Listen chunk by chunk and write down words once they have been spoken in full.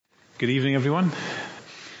Good evening, everyone.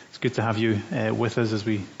 It's good to have you with us as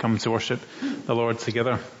we come to worship the Lord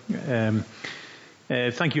together.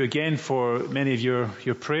 Thank you again for many of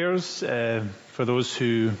your prayers. For those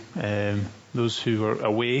who are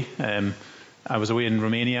away, I was away in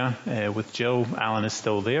Romania with Jill. Alan is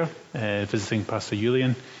still there, visiting Pastor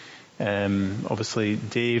Julian. Obviously,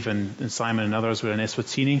 Dave and Simon and others were in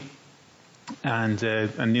Eswatini, and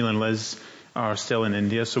Neil and Liz are still in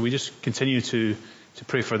India. So we just continue to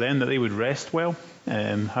pray for them, that they would rest well,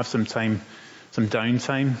 have some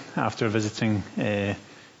downtime after visiting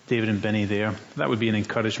David and Benny there. That would be an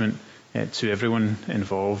encouragement to everyone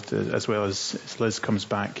involved, as well as Liz comes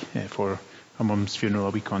back for her mum's funeral a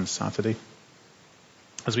week on Saturday.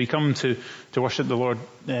 As we come to worship the Lord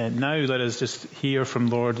now, let us just hear from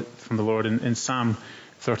the Lord in Psalm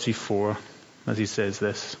 34, as he says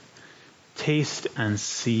this: "Taste and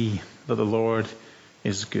see that the Lord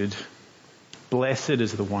is good. Blessed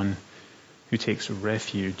is the one who takes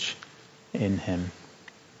refuge in him."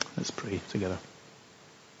 Let's pray together.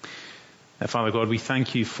 Father God, we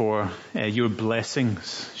thank you for your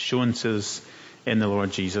blessings shown to us in the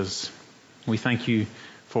Lord Jesus. We thank you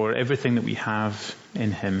for everything that we have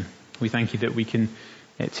in him. We thank you that we can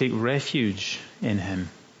take refuge in him.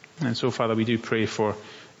 And so, Father, we do pray for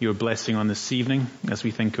your blessing on this evening as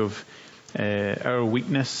we think of our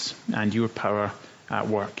weakness and your power at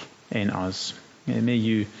work in us. May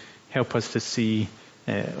you help us to see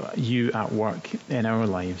you at work in our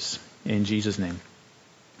lives. In Jesus' name.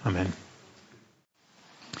 Amen.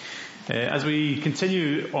 As we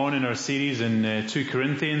continue on in our series in 2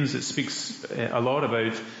 Corinthians, it speaks a lot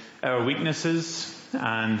about our weaknesses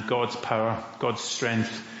and God's power, God's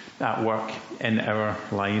strength at work in our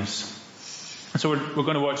lives. So we're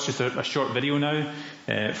going to watch just a short video now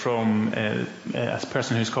from a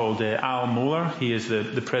person who's called Al Mohler. He is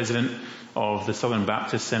the president of the Southern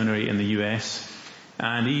Baptist Seminary in the US.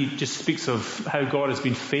 And he just speaks of how God has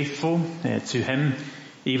been faithful to him,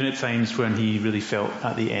 even at times when he really felt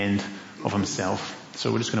at the end of himself.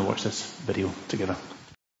 So we're just going to watch this video together.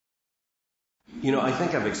 You know, I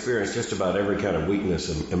think I've experienced just about every kind of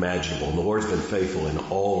weakness imaginable, and the Lord's been faithful in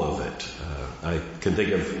all of it. I can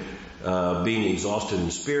think of being exhausted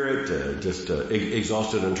in spirit,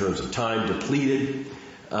 exhausted in terms of time, depleted.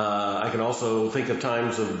 I can also think of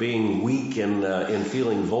times of being weak and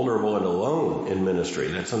feeling vulnerable and alone in ministry.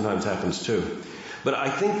 That sometimes happens too. But I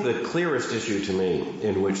think the clearest issue to me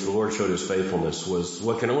in which the Lord showed his faithfulness was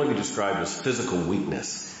what can only be described as physical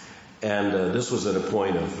weakness. And this was at a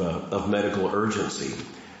point of medical urgency.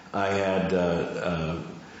 I had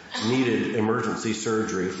needed emergency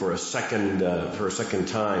surgery for a second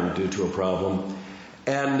time due to a problem.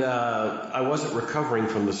 And I wasn't recovering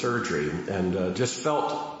from the surgery, and just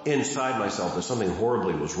felt inside myself that something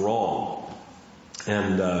horribly was wrong.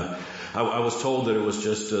 And I was told that it was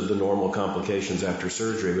just the normal complications after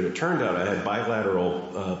surgery, but it turned out I had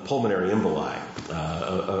bilateral pulmonary emboli,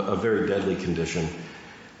 a very deadly condition.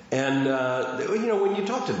 And, when you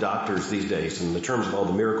talk to doctors these days in the terms of all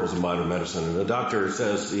the miracles of modern medicine, and the doctor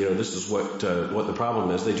says, this is what the problem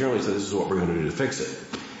is, they generally say this is what we're going to do to fix it.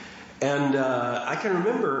 And I can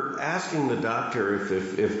remember asking the doctor if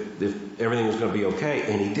everything was going to be okay,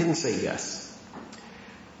 and he didn't say yes.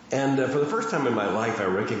 And for the first time in my life, I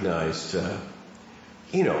recognized,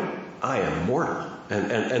 I am mortal,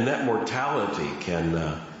 and that mortality can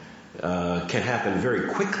happen very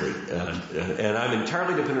quickly, and I'm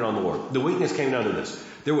entirely dependent on the Lord. The weakness came down to this: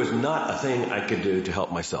 there was not a thing I could do to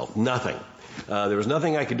help myself. Nothing. There was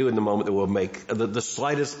nothing I could do in the moment that will make the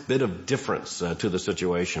slightest bit of difference to the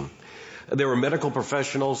situation. There were medical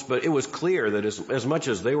professionals, but it was clear that as much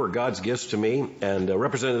as they were God's gifts to me and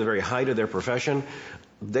represented the very height of their profession,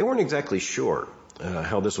 they weren't exactly sure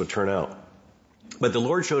how this would turn out. But the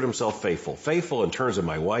Lord showed himself faithful in terms of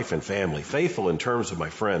my wife and family, faithful in terms of my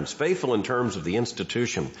friends, faithful in terms of the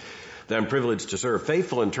institution that I'm privileged to serve,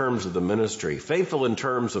 faithful in terms of the ministry, faithful in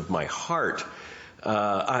terms of my heart.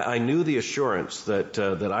 I knew the assurance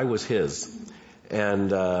that I was his,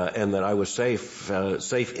 and that I was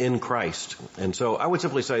safe in Christ. And so I would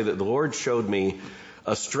simply say that the Lord showed me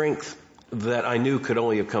a strength that I knew could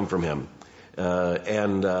only have come from him,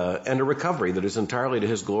 and a recovery that is entirely to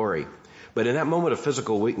his glory. But in that moment of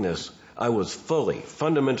physical weakness, I was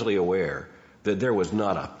fundamentally aware that there was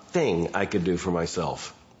not a thing I could do for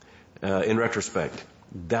myself. In retrospect,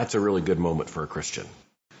 that's a really good moment for a Christian.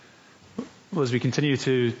 Well, as we continue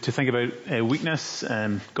to think about weakness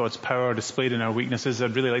and God's power displayed in our weaknesses,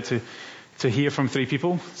 I'd really like to hear from three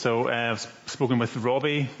people. So I've spoken with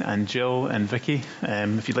Robbie and Jill and Vicky.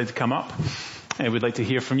 If you'd like to come up, we'd like to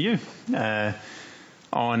hear from you.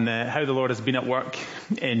 on how the Lord has been at work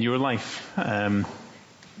in your life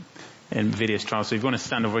in various trials. So if you want to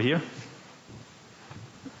stand over here.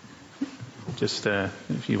 Just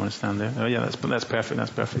if you want to stand there. Oh yeah, that's perfect.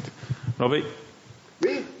 That's perfect. Robbie,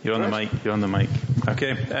 you're on the mic. You're on the mic.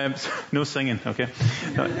 Okay. No singing. Okay.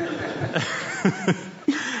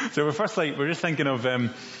 So we're just thinking of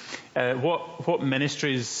what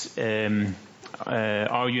ministries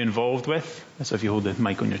are you involved with? So if you hold the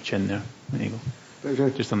mic on your chin there you go.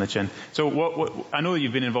 Okay. Just on the chin. So what I know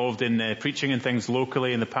you've been involved in preaching and things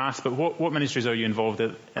locally in the past, but what ministries are you involved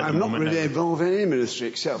in at the moment? I'm not really involved in any ministry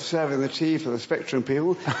except serving the tea for the Spectrum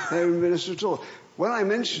people. No ministry at all. When I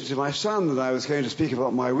mentioned to my son that I was going to speak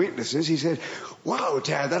about my weaknesses, he said, "Wow,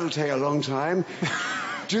 Dad, that'll take a long time.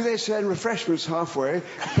 Do they send refreshments halfway?"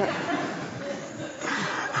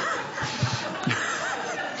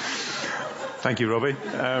 Thank you, Robbie.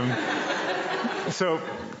 So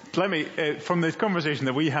let me, from the conversation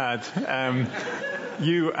that we had,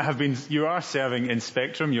 you are serving in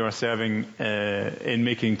Spectrum. You are serving in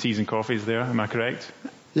making teas and coffees there. Am I correct?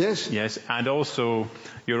 Yes. Yes, and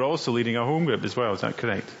you're also leading a home group as well. Is that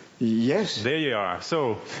correct? Yes. There you are.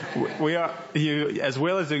 So we are you, as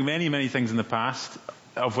well as doing many, many things in the past,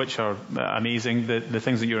 of which are amazing. The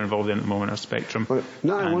things that you're involved in at the moment are Spectrum. Well,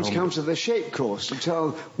 now I want to come to the shape course to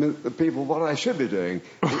tell the people what I should be doing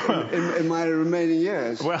in my remaining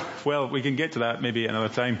years. Well, we can get to that maybe another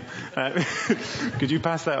time. Could you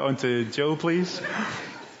pass that on to Jill, please?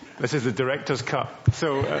 This is the director's cut.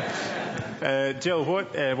 So, Jill,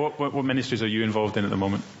 what ministries are you involved in at the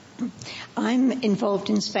moment? I'm involved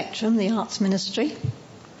in Spectrum, the arts ministry.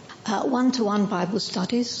 One-to-one Bible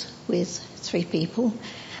studies with 3 people,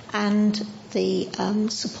 and the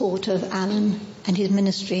support of Alan and his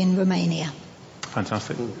ministry in Romania.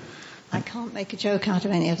 Fantastic. I can't make a joke out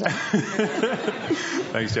of any of that.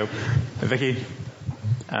 Thanks, Joe. Vicky,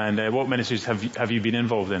 and what ministries have you been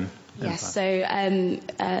involved in? Yes, so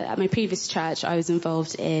at my previous church I was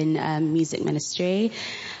involved in music ministry.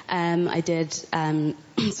 I did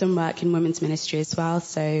some work in women's ministry as well,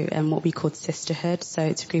 so what we called sisterhood. So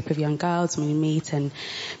it's a group of young girls and we meet and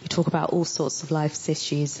we talk about all sorts of life's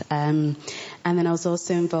issues. And then I was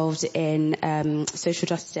also involved in social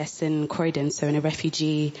justice in Crendon, so in a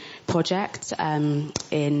refugee project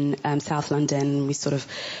in South London. We sort of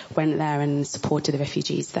went there and supported the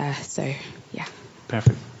refugees there. So, yeah.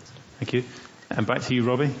 Perfect. Thank you. And back to you,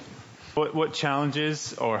 Robbie. What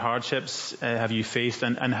challenges or hardships have you faced,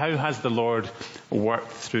 and how has the Lord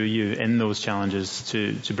worked through you in those challenges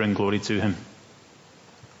to bring glory to Him?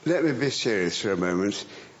 Let me be serious for a moment.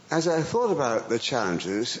 As I thought about the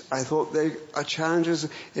challenges, I thought they are challenges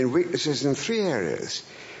in weaknesses in 3 areas.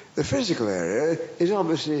 The physical area is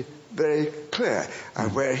obviously very clear. I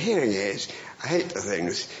wear hearing aids. I hate the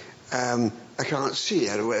things. I can't see.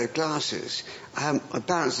 I had to wear glasses. My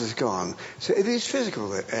balance has gone. So in these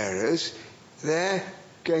physical areas, they're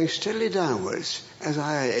going steadily downwards as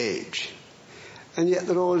I age. And yet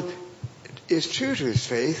the Lord is true to His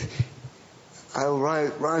faith. I will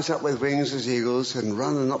rise up with wings as eagles and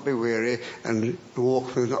run and not be weary and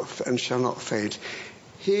walk and shall not faint.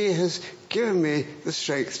 He has given me the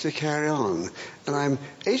strength to carry on. And I'm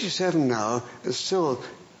 87 now and still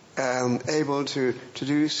able to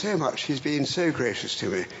do so much. He's been so gracious to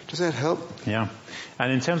me. Does that help? Yeah.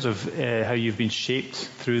 And in terms of how you've been shaped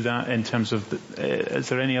through that, in terms of, is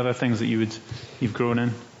there any other things that you've grown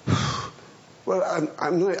in? Well,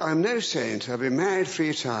 I'm no saint. I've been married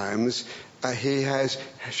 3 times. He has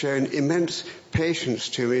shown immense patience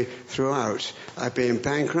to me throughout. I've been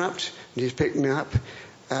bankrupt, and He's picked me up.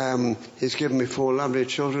 He's given me 4 lovely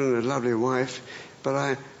children and a lovely wife. But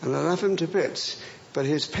I love Him to bits. But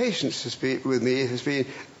His patience with me has been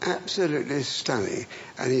absolutely stunning,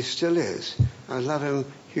 and He still is. I love Him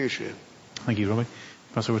hugely. Thank you, Robbie.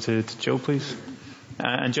 Pass over to Jill, please.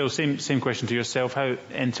 And Jill, same question to yourself. How,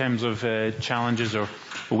 in terms of challenges or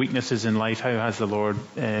weaknesses in life, how has the Lord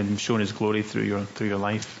shown His glory through your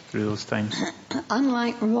life, through those times?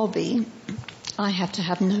 Unlike Robbie, I have to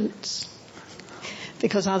have notes,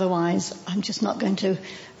 because otherwise I'm just not going to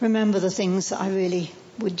remember the things that I really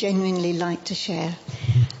would genuinely like to share.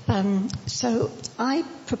 So I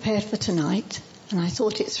prepared for tonight and I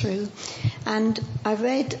thought it through, and I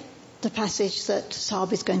read the passage that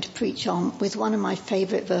Saab is going to preach on with one of my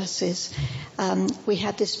favourite verses. We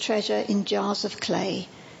had this treasure in jars of clay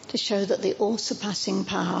to show that the all-surpassing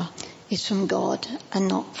power is from God and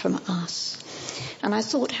not from us. And I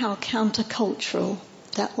thought how countercultural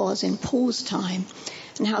that was in Paul's time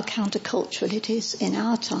and how countercultural it is in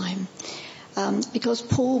our time. Because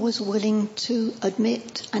Paul was willing to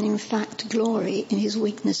admit and in fact glory in his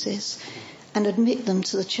weaknesses. and admit them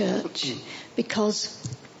to the church, because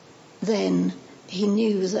then he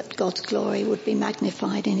knew that God's glory would be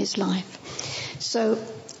magnified in his life. So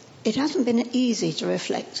it hasn't been easy to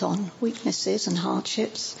reflect on weaknesses and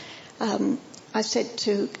hardships. I said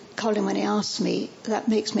to Colin when he asked me, that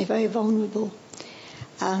makes me very vulnerable.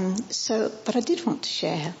 But I did want to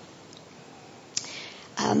share.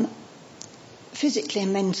 Physically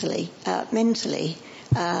and mentally,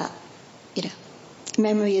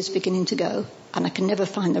 memory is beginning to go, and I can never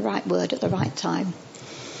find the right word at the right time.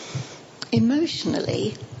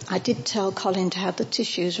 Emotionally, I did tell Colin to have the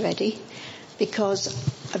tissues ready, because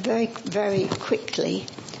I very, very quickly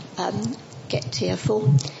get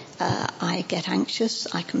tearful. I get anxious.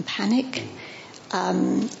 I can panic.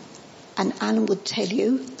 And Alan would tell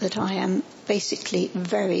you that I am basically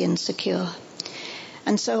very insecure.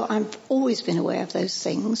 And so I've always been aware of those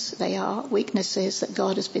things. They are weaknesses that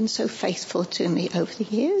God has been so faithful to me over the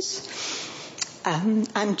years,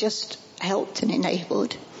 and just helped and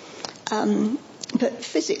enabled. But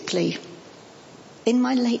physically, in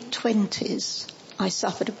my late 20s, I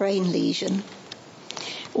suffered a brain lesion,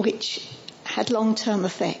 which had long-term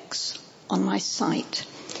effects on my sight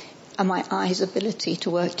and my eyes' ability to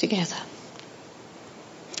work together.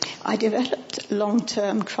 I developed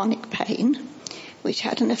long-term chronic pain, which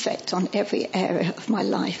had an effect on every area of my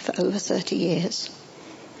life for over 30 years.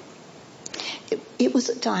 It was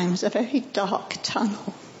at times a very dark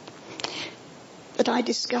tunnel. But I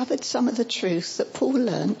discovered some of the truth that Paul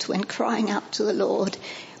learnt when crying out to the Lord,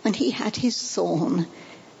 when he had his thorn,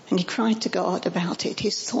 and he cried to God about it,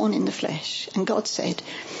 his thorn in the flesh. And God said,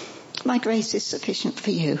 my grace is sufficient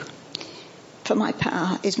for you, for my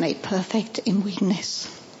power is made perfect in weakness.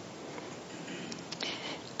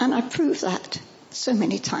 And I proved that so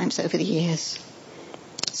many times over the years.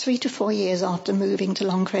 3 to 4 years after moving to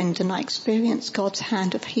Crendon, I experienced God's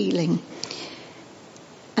hand of healing.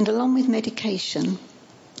 And along with medication,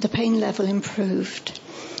 the pain level improved.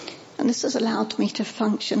 And this has allowed me to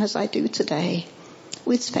function as I do today,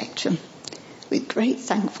 with Spectrum, with great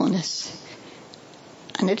thankfulness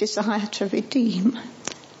and a desire to redeem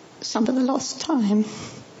some of the lost time.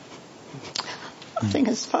 I think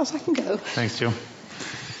as far as I can go. Thanks, Jill.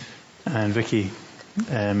 And Vicky,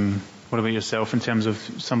 what about yourself in terms of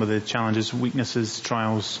some of the challenges, weaknesses,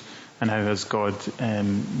 trials, and how has God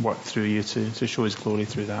worked through you to show his glory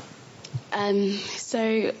through that?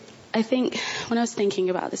 So I think when I was thinking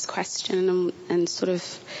about this question and sort of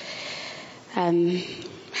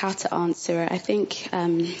how to answer it, I think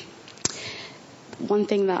one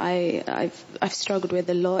thing that I've struggled with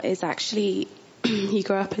a lot is actually you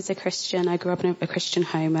grow up as a Christian. I grew up in a Christian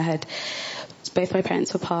home. Both my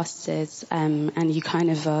parents were pastors, and you kind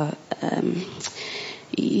of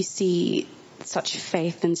you see such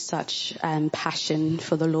faith and such passion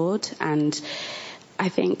for the Lord, and I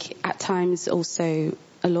think at times also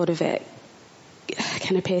a lot of it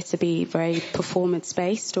can appear to be very performance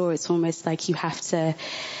based, or it's almost like you have to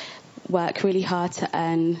work really hard to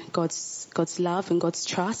earn God's love and God's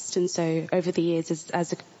trust. And so over the years,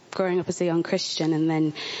 growing up as a young Christian, and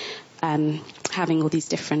then having all these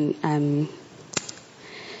different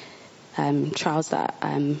trials that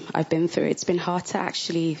I've been through, it's been hard to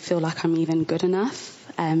actually feel like I'm even good enough,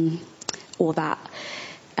 or that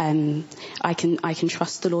I can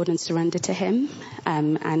trust the Lord and surrender to him,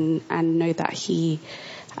 and know that he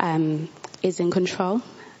is in control.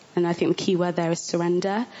 And I think the key word there is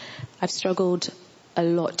surrender. I've struggled a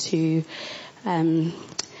lot to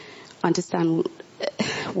understand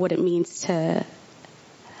what it means to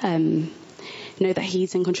know that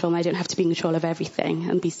he's in control, and I don't have to be in control of everything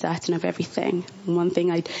and be certain of everything. And one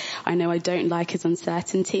thing I know I don't like is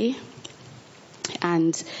uncertainty.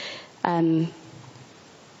 And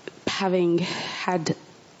having had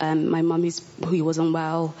my mum who was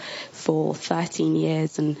unwell for 13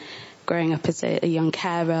 years, and growing up as a young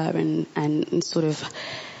carer, and sort of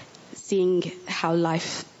seeing how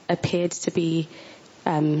life appeared to be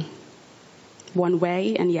one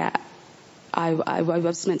way, and yet I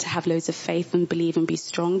was meant to have loads of faith and believe and be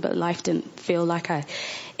strong, but life didn't feel like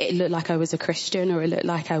it looked like I was a Christian, or it looked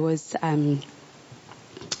like I was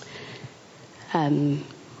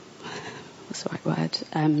what's the right word?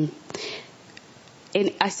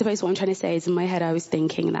 I suppose what I'm trying to say is, in my head I was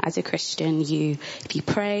thinking that as a Christian, if you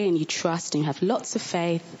pray and you trust and you have lots of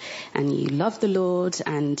faith and you love the Lord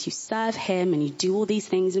and you serve him and you do all these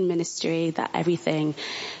things in ministry, that everything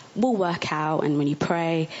will work out, and when you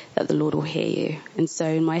pray that the Lord will hear you. And so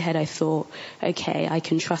in my head I thought, okay, I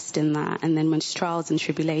can trust in that. And then when trials and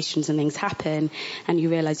tribulations and things happen, and you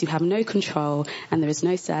realize you have no control and there is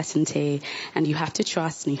no certainty, and you have to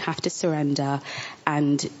trust and you have to surrender,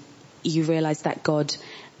 and you realize that God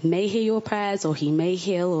may hear your prayers, or he may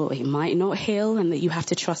heal, or he might not heal, and that you have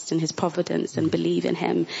to trust in his providence and believe in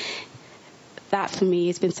him. That for me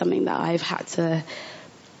has been something that I've had to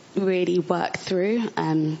really work through,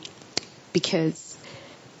 because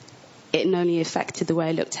it not only affected the way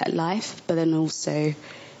I looked at life, but then also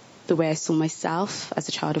the way I saw myself as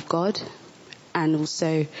a child of God, and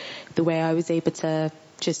also the way I was able to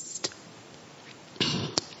just,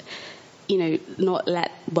 not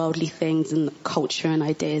let worldly things and culture and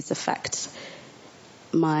ideas affect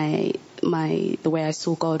the way I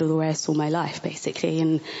saw God or the way I saw my life, basically.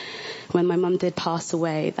 And when my mum did pass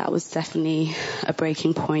away, that was definitely a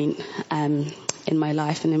breaking point in my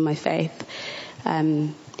life and in my faith.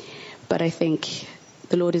 But I think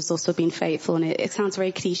the Lord has also been faithful, and it sounds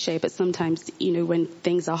very cliche, but sometimes, when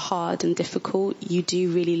things are hard and difficult, you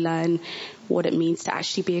do really learn what it means to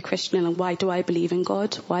actually be a Christian. And why do I believe in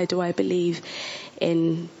God? Why do I believe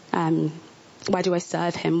in, why do I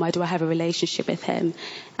serve him? Why do I have a relationship with him?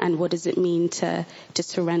 And what does it mean to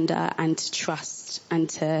surrender and to trust and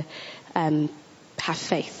to have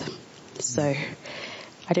faith? So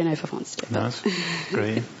I don't know if I've answered it. No, that's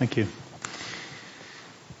great. Thank you.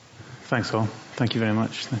 Thanks all. Thank you very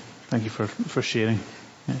much. Thank you for sharing.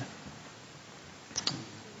 Yeah.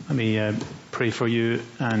 Let me pray for you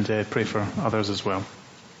and pray for others as well.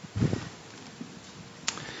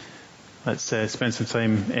 Let's spend some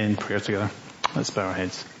time in prayer together. Let's bow our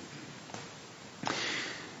heads.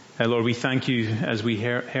 Lord, we thank you, as we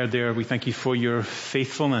heard there, we thank you for your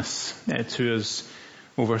faithfulness to us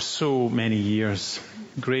over so many years.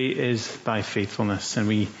 Great is thy faithfulness, and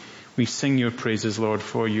we sing your praises, Lord,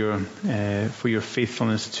 for your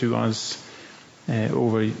faithfulness to us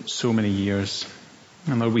over so many years.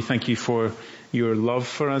 And Lord, we thank you for your love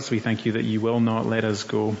for us. We thank you that you will not let us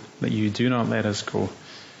go, that you do not let us go,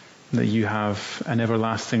 that you have an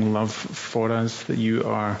everlasting love for us, that you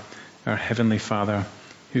are our Heavenly Father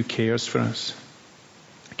who cares for us.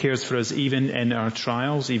 Cares for us even in our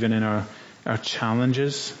trials, even in our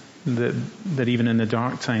challenges, that even in the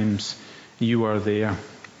dark times you are there,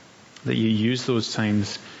 that you use those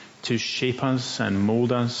times to shape us and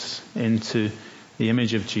mold us into the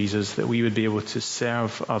image of Jesus, that we would be able to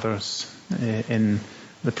serve others in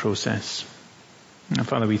the process. And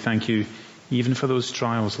Father, we thank you even for those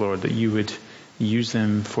trials, Lord, that you would use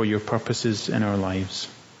them for your purposes in our lives.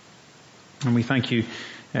 And we thank you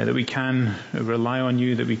that we can rely on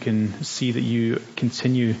you, that we can see that you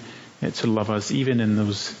continue to love us even in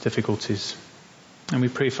those difficulties. And we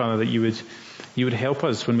pray, Father, that you would help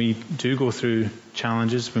us when we do go through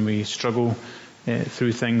challenges, when we struggle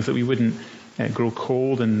through things, that we wouldn't grow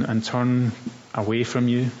cold and turn away from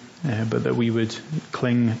you, but that we would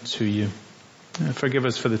cling to you. Forgive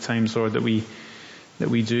us for the times, Lord, that we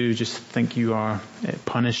do just think you are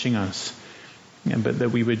punishing us, but that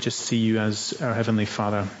we would just see you as our Heavenly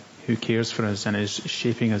Father who cares for us and is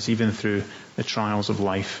shaping us even through the trials of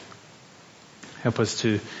life. Help us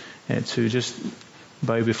to just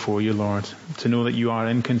bow before you, Lord, to know that you are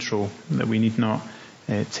in control, that we need not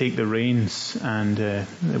take the reins, and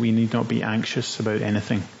that we need not be anxious about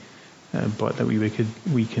anything, but that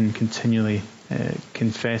we can continually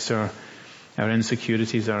confess our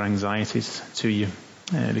insecurities, our anxieties to you,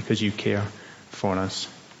 because you care for us.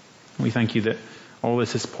 We thank you that all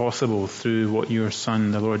this is possible through what your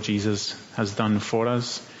Son, the Lord Jesus, has done for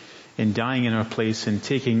us in dying in our place and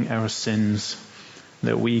taking our sins,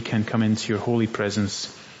 that we can come into your holy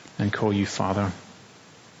presence and call you Father.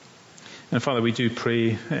 And Father, we do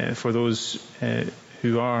pray for those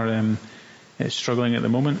who are struggling at the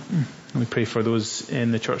moment. We pray for those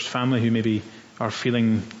in the church family who maybe are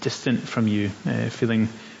feeling distant from you, feeling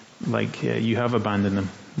like you have abandoned them.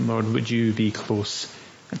 Lord, would you be close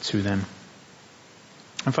to them?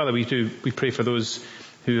 And Father, we pray for those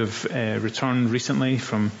who have returned recently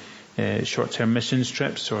from short-term missions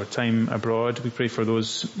trips or time abroad. We pray for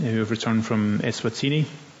those who have returned from Eswatini.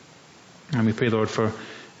 And we pray, Lord, for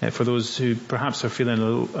those who perhaps are feeling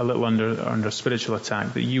a little under spiritual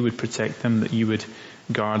attack, that you would protect them, that you would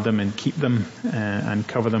guard them and keep them and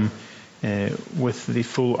cover them with the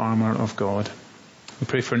full armour of God. We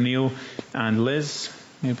pray for Neil and Liz.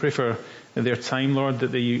 We pray for their time, Lord,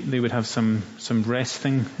 that they would have some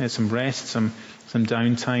resting, some rest, some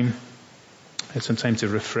downtime, some time to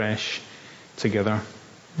refresh together.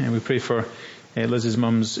 And we pray for Liz's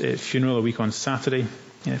mum's funeral a week on Saturday.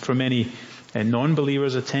 For many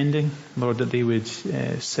non-believers attending, Lord, that they would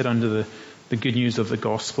sit under the good news of the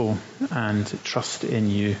gospel and trust in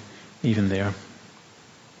you even there.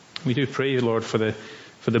 We do pray, Lord, for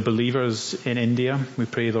the believers in India. We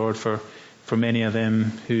pray, Lord, for for many of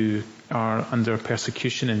them who are under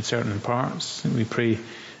persecution in certain parts. And we pray,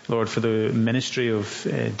 Lord, for the ministry of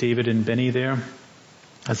David and Benny there,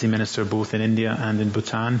 as they minister both in India and in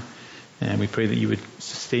Bhutan. And we pray that you would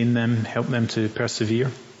sustain them, help them to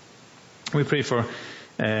persevere. We pray for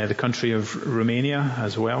the country of Romania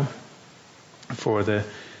as well, for the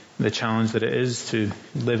challenge that it is to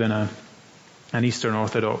live in an Eastern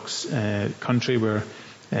Orthodox country where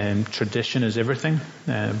tradition is everything,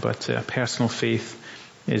 but personal faith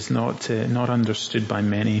is not understood by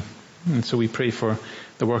many. And so we pray for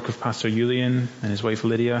the work of Pastor Julian and his wife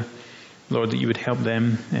Lydia, Lord, that you would help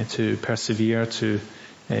them to persevere, to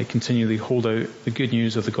continually hold out the good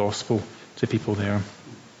news of the gospel to people there.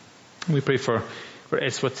 We pray for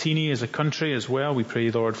Eswatini as a country as well. We pray,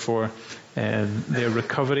 Lord, for their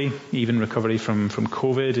recovery, even recovery from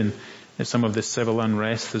COVID and some of the civil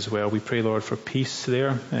unrest as well. We pray, Lord, for peace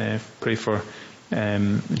there. Pray for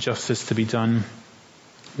justice to be done.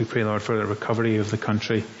 We pray, Lord, for the recovery of the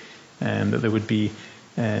country, that there would be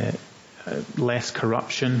less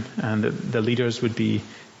corruption, and that the leaders would be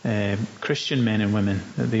Christian men and women,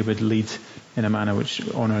 that they would lead in a manner which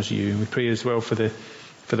honours you. We pray as well for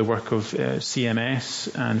the work of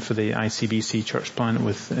CMS and for the ICBC church plant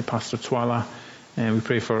with Pastor Twala. We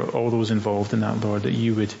pray for all those involved in that, Lord, that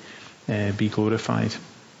you would be glorified.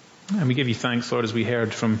 And we give you thanks, Lord, as we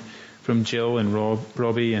heard from Jill and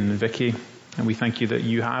Robbie and Vicky. And we thank you that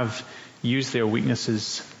you have used their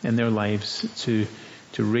weaknesses in their lives to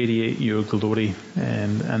radiate your glory,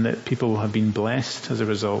 and that people have been blessed as a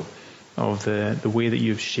result of the way that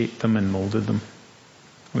you've shaped them and moulded them.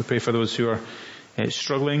 We pray for those who are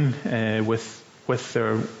struggling with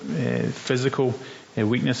their physical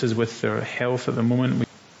weaknesses, with their health at the moment.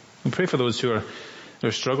 We pray for those who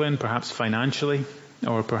are struggling, perhaps financially,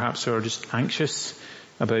 or perhaps who are just anxious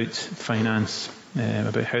about finance,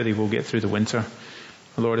 about how they will get through the winter.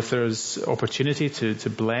 Lord, if there is opportunity to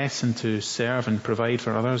bless and to serve and provide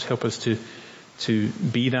for others, help us to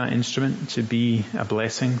be that instrument, to be a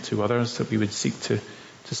blessing to others, that we would seek to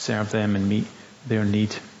serve them and meet their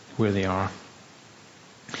need where they are.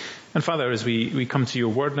 And Father, as we come to your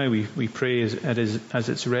word now, we pray as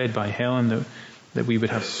it's read by Helen, that we would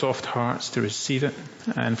have soft hearts to receive it.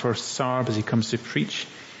 And for Sarb, as he comes to preach,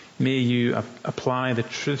 may you apply the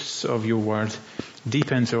truths of your word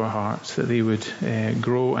deep into our hearts, that they would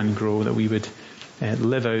grow and grow, that we would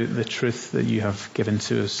live out the truth that you have given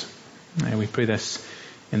to us. We pray this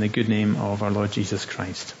in the good name of our Lord Jesus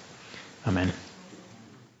Christ. Amen.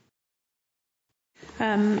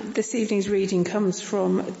 This evening's reading comes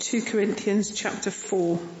from 2 Corinthians chapter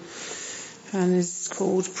 4 and is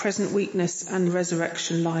called Present Weakness and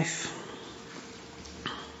Resurrection Life.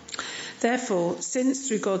 Therefore, since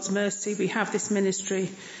through God's mercy we have this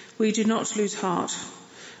ministry, we do not lose heart.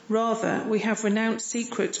 Rather, we have renounced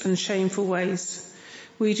secret and shameful ways.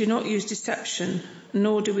 We do not use deception,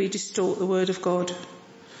 nor do we distort the word of God.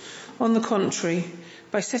 On the contrary,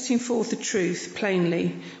 by setting forth the truth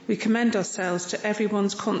plainly, we commend ourselves to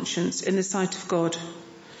everyone's conscience in the sight of God.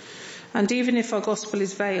 And even if our gospel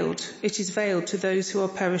is veiled, it is veiled to those who are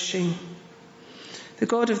perishing. The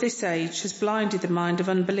God of this age has blinded the mind of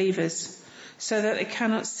unbelievers, so that they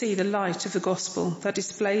cannot see the light of the gospel that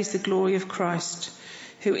displays the glory of Christ,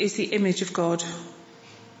 who is the image of God.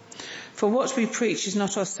 For what we preach is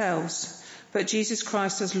not ourselves, but Jesus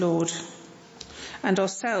Christ as Lord, and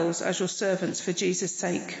ourselves as your servants for Jesus'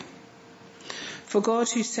 sake. For God,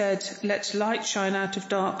 who said, "Let light shine out of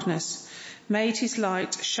darkness," made his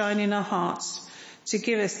light shine in our hearts to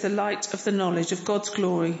give us the light of the knowledge of God's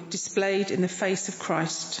glory displayed in the face of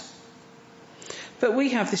Christ. But we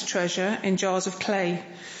have this treasure in jars of clay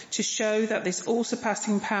to show that this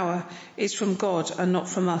all-surpassing power is from God and not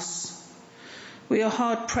from us. We are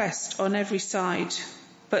hard pressed on every side,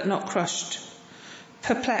 but not crushed,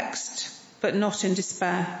 perplexed, but not in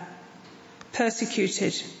despair,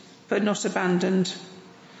 persecuted, but not abandoned,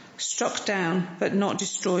 struck down, but not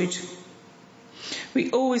destroyed.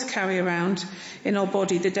 We always carry around in our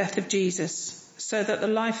body the death of Jesus, so that the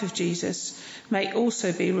life of Jesus may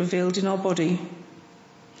also be revealed in our body.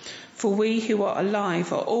 For we who are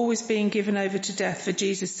alive are always being given over to death for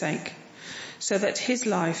Jesus' sake, so that his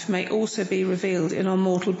life may also be revealed in our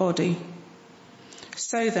mortal body.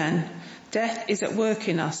 So then, death is at work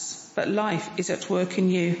in us, but life is at work in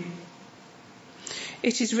you.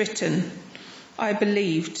 It is written, "I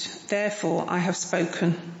believed, therefore I have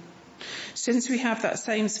spoken." Since we have that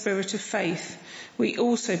same spirit of faith, we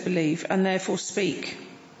also believe and therefore speak,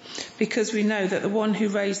 because we know that the one who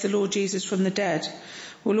raised the Lord Jesus from the dead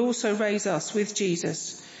will also raise us with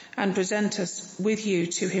Jesus and present us with you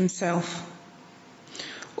to himself.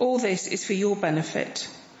 All this is for your benefit,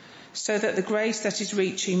 so that the grace that is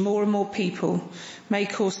reaching more and more people may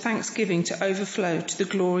cause thanksgiving to overflow to the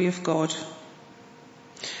glory of God.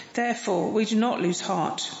 Therefore, we do not lose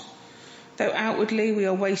heart. Though outwardly we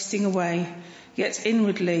are wasting away, yet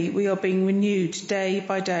inwardly we are being renewed day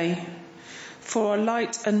by day. For our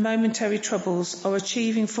light and momentary troubles are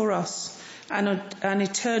achieving for us an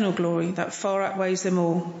eternal glory that far outweighs them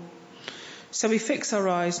all. So we fix our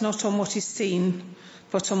eyes not on what is seen,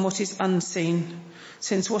 but on what is unseen,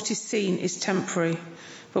 since what is seen is temporary,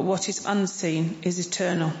 but what is unseen is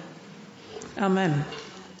eternal. Amen.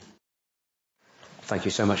 Thank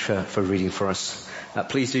you so much for reading for us.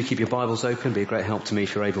 Please do keep your Bibles open. It'd be a great help to me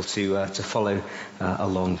if you're able to follow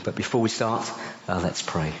along. But before we start, let's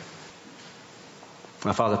pray.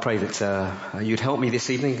 Father, I pray that you'd help me this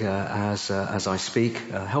evening as I speak.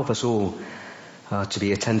 Help us all to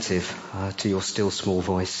be attentive to your still small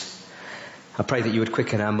voice. I pray that you would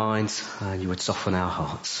quicken our minds and you would soften our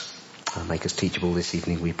hearts. Make us teachable this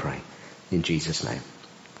evening, we pray. In Jesus' name.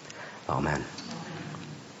 Amen.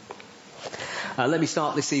 Let me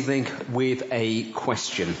start this evening with a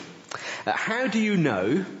question. How do you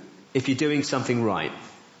know if you're doing something right?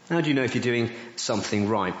 How do you know if you're doing something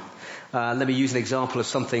right? Let me use an example of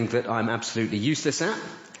something that I'm absolutely useless at.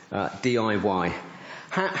 DIY.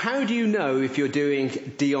 How do you know if you're doing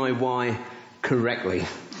DIY correctly?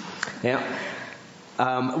 Yeah.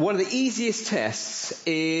 One of the easiest tests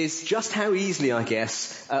is just how easily, I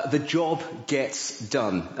guess, the job gets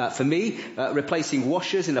done. For me, replacing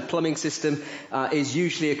washers in a plumbing system is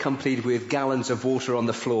usually accompanied with gallons of water on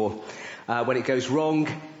the floor. When it goes wrong,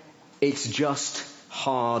 it's just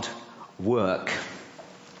hard work.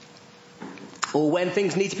 Or when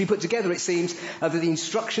things need to be put together, it seems that the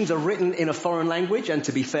instructions are written in a foreign language, and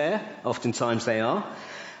to be fair, oftentimes they are.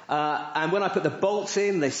 And when I put the bolts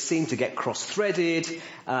in, they seem to get cross-threaded,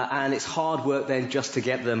 and it's hard work then just to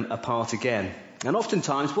get them apart again. And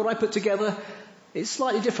oftentimes what I put together is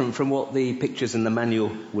slightly different from what the pictures in the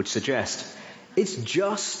manual would suggest. It's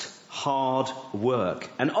just hard work.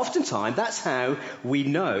 And oftentimes that's how we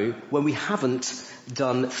know when we haven't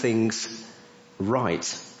done things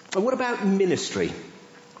right. And what about ministry?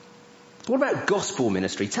 What about gospel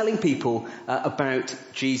ministry? Telling people about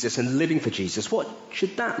Jesus and living for Jesus. What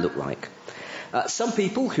should that look like? Some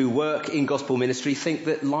people who work in gospel ministry think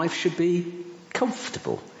that life should be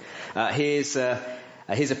comfortable. Here's a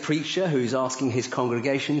preacher who's asking his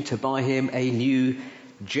congregation to buy him a new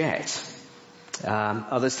jet.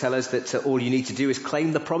 Others tell us that all you need to do is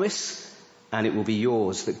claim the promise and it will be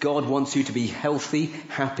yours. That God wants you to be healthy,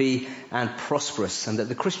 happy and prosperous, and that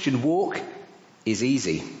the Christian walk is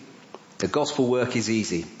easy. The gospel work is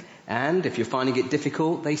easy. And if you're finding it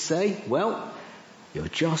difficult, they say, well, you're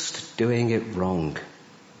just doing it wrong.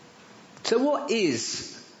 So what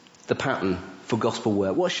is the pattern for gospel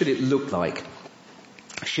work? What should it look like?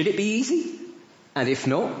 Should it be easy? And if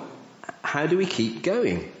not, how do we keep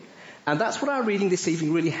going? And that's what our reading this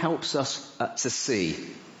evening really helps us to see.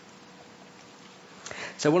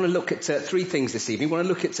 So I want to look at three things this evening. I want to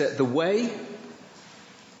look at the way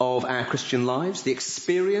of our Christian lives, the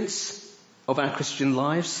experience of our Christian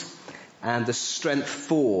lives, and the strength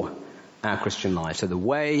for our Christian lives. So the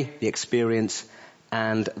way, the experience,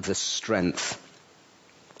 and the strength.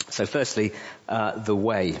 So firstly, the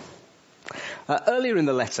way. Earlier in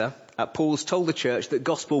the letter, Paul's told the church that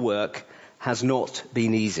gospel work has not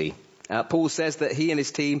been easy. Paul says that he and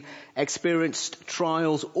his team experienced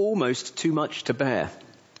trials almost too much to bear.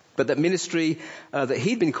 But that ministry that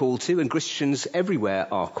he'd been called to, and Christians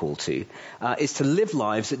everywhere are called to, is to live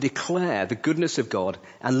lives that declare the goodness of God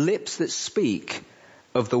and lips that speak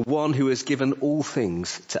of the one who has given all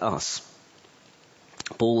things to us.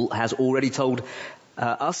 Paul has already told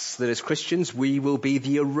us that as Christians we will be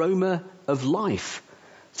the aroma of life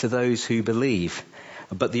to those who believe,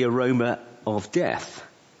 but the aroma of death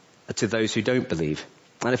to those who don't believe.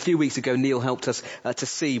 And a few weeks ago Neil helped us to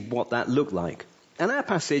see what that looked like. And our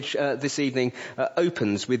passage this evening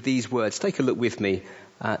opens with these words. Take a look with me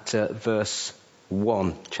at verse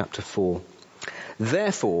 1, chapter 4.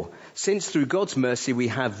 Therefore, since through God's mercy we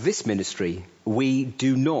have this ministry, we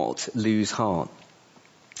do not lose heart.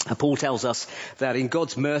 Paul tells us that in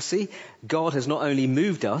God's mercy, God has not only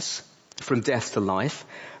moved us from death to life,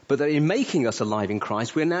 but that in making us alive in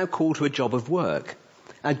Christ, we're now called to a job of work.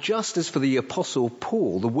 And just as for the apostle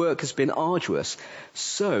Paul, the work has been arduous,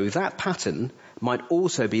 so that pattern might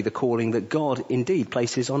also be the calling that God indeed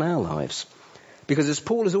places on our lives. Because as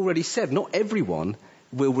Paul has already said, not everyone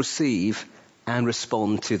will receive and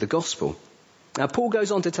respond to the gospel. Now Paul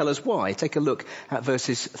goes on to tell us why. Take a look at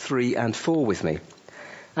verses 3 and 4 with me.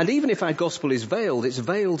 And even if our gospel is veiled, it's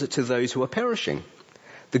veiled to those who are perishing.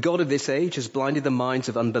 The God of this age has blinded the minds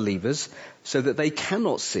of unbelievers so that they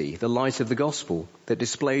cannot see the light of the gospel that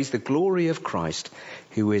displays the glory of Christ,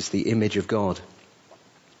 who is the image of God.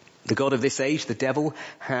 The God of this age, the devil,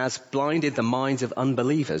 has blinded the minds of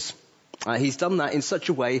unbelievers. He's done that in such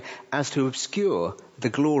a way as to obscure the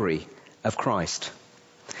glory of Christ.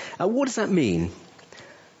 What does that mean?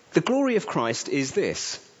 The glory of Christ is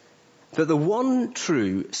this: that the one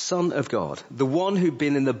true Son of God, the one who'd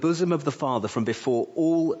been in the bosom of the Father from before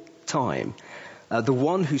all time, the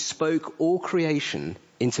one who spoke all creation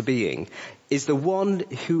into being, is the one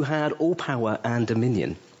who had all power and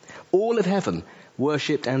dominion. All of heaven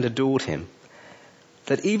worshipped and adored him.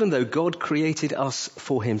 That even though God created us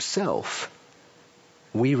for himself,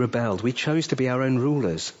 we rebelled. We chose to be our own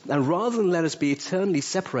rulers. And rather than let us be eternally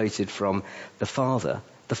separated from the Father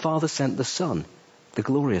sent the Son, the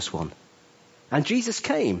glorious one. And Jesus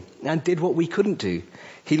came and did what we couldn't do.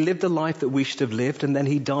 He lived the life that we should have lived, and then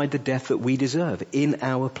he died the death that we deserve in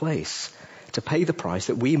our place to pay the price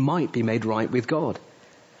that we might be made right with God.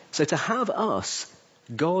 So to have us,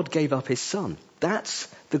 God gave up his Son. That's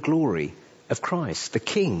the glory of Christ, the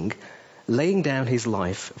King laying down his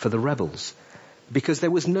life for the rebels, because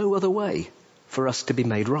there was no other way for us to be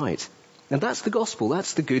made right. And that's the gospel,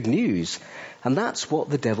 that's the good news. And that's what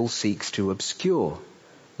the devil seeks to obscure.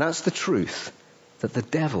 That's the truth that the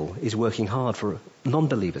devil is working hard for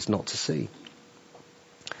non-believers not to see.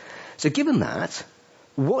 So given that,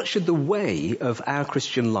 what should the way of our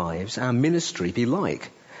Christian lives, our ministry, be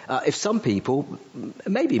like? If some people,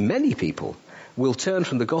 maybe many people, will turn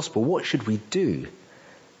from the gospel, what should we do?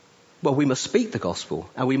 Well, we must speak the gospel,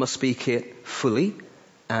 and we must speak it fully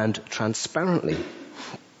and transparently.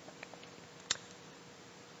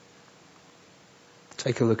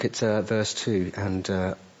 Take a look at verse 2,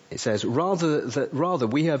 and it says, Rather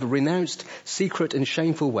we have renounced secret and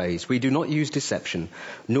shameful ways. We do not use deception,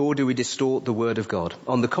 nor do we distort the word of God.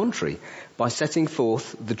 On the contrary, by setting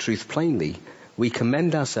forth the truth plainly, we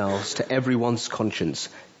commend ourselves to everyone's conscience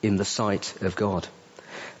in the sight of God.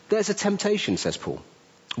 There's a temptation, says Paul,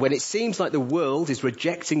 when it seems like the world is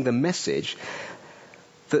rejecting the message,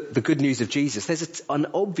 the good news of Jesus. There's an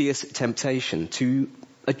obvious temptation to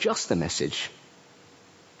adjust the message.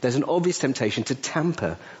 There's an obvious temptation to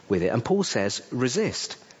tamper with it. And Paul says,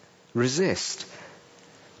 resist. Resist.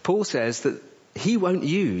 Paul says that he won't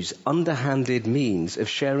use underhanded means of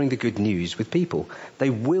sharing the good news with people. They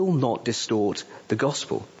will not distort the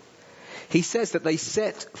gospel. He says that they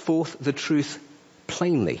set forth the truth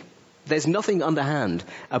plainly. There's nothing underhand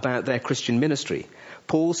about their Christian ministry.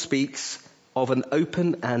 Paul speaks of an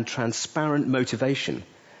open and transparent motivation,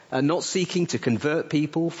 not seeking to convert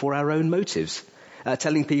people for our own motives,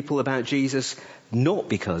 telling people about Jesus not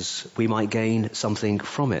because we might gain something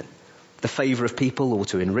from it, the favour of people or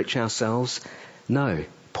to enrich ourselves. No,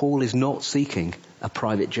 Paul is not seeking a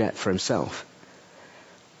private jet for himself.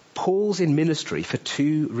 Paul's in ministry for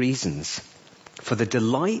two reasons: for the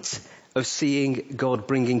delight of seeing God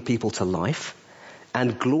bringing people to life,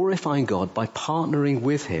 and glorifying God by partnering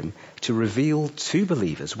with him to reveal to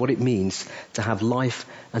believers what it means to have life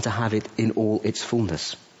and to have it in all its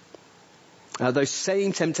fullness. Those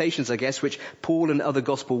same temptations, I guess, which Paul and other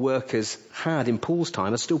gospel workers had in Paul's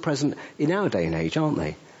time are still present in our day and age, aren't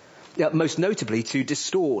they? Most notably to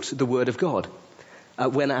distort the word of God.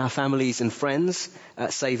 When our families and friends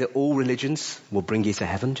say that all religions will bring you to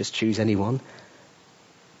heaven, just choose any one.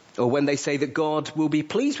 Or when they say that God will be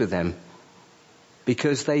pleased with them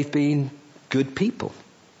because they've been good people.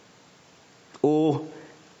 Or,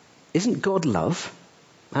 isn't God love?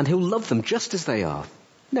 And he'll love them just as they are.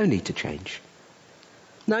 No need to change.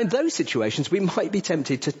 Now, in those situations, we might be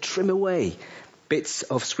tempted to trim away bits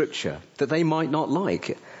of scripture that they might not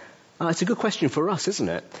like. It's a good question for us, isn't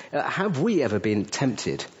it? Have we ever been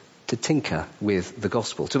tempted to tinker with the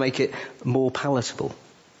gospel, to make it more palatable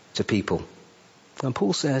to people? And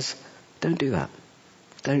Paul says, don't do that.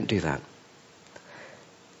 Don't do that.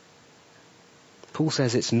 Paul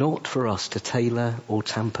says it's not for us to tailor or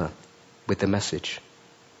tamper with the message.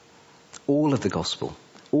 All of the gospel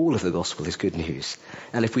is good news.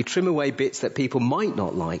 And if we trim away bits that people might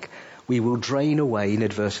not like, we will drain away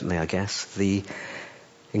inadvertently, I guess, the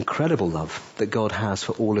incredible love that God has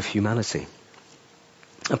for all of humanity.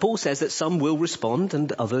 And Paul says that some will respond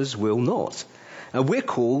and others will not. We're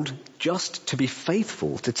called just to be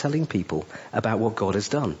faithful to telling people about what God has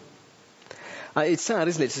done. It's sad,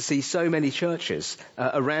 isn't it, to see so many churches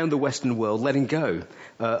around the Western world letting go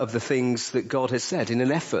of the things that God has said in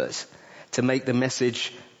an effort to make the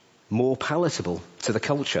message more palatable to the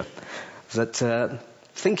culture. That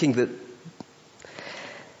thinking that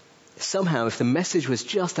somehow if the message was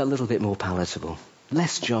just a little bit more palatable,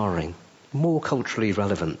 less jarring, more culturally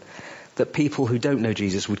relevant, that people who don't know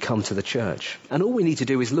Jesus would come to the church. And all we need to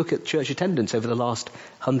do is look at church attendance over the last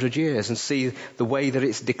 100 years and see the way that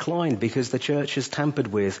it's declined because the church has tampered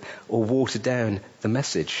with or watered down the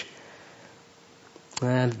message.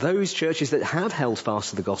 And those churches that have held fast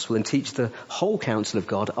to the gospel and teach the whole counsel of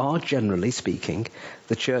God are, generally speaking,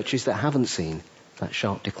 the churches that haven't seen that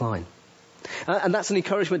sharp decline. And that's an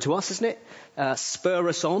encouragement to us, isn't it? Spur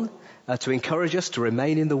us on to encourage us to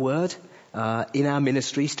remain in the Word, in our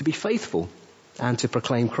ministries, to be faithful and to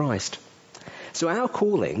proclaim Christ. So our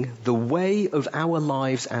calling, the way of our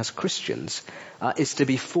lives as Christians, is to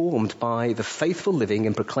be formed by the faithful living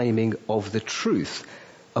and proclaiming of the truth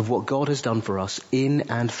of what God has done for us in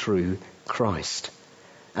and through Christ.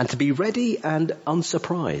 And to be ready and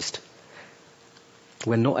unsurprised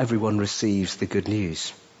when not everyone receives the good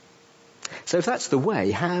news. So if that's the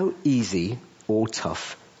way, how easy or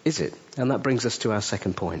tough is it? And that brings us to our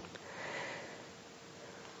second point.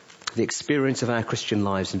 The experience of our Christian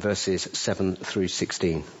lives in verses 7 through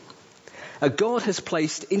 16. God has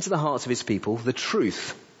placed into the hearts of his people the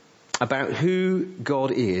truth about who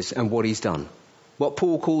God is and what he's done. What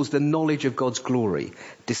Paul calls the knowledge of God's glory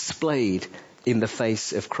displayed in the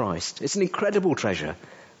face of Christ. It's an incredible treasure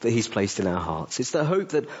that he's placed in our hearts. It's the hope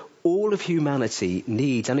that all of humanity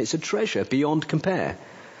needs, and it's a treasure beyond compare.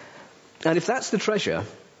 And if that's the treasure,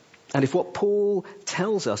 and if what Paul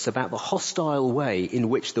tells us about the hostile way in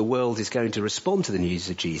which the world is going to respond to the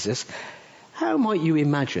news of Jesus, how might you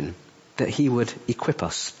imagine that he would equip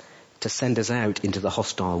us to send us out into the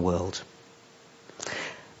hostile world?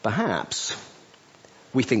 Perhaps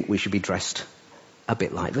we think we should be dressed a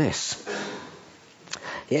bit like this.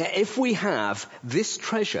 Yeah, if we have this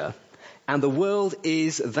treasure and the world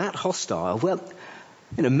is that hostile, well,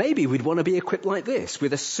 maybe we'd want to be equipped like this,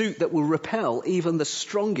 with a suit that will repel even the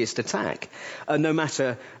strongest attack. No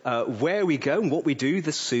matter where we go and what we do,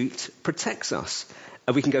 the suit protects us.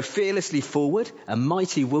 We can go fearlessly forward, a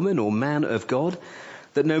mighty woman or man of God,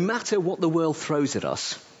 that no matter what the world throws at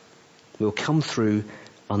us, we'll come through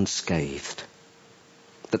unscathed.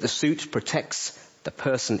 That the suit protects the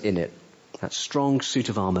person in it, that strong suit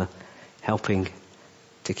of armour helping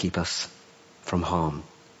to keep us from harm.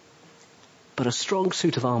 But a strong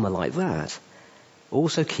suit of armour like that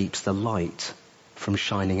also keeps the light from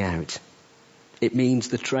shining out. It means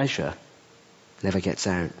the treasure never gets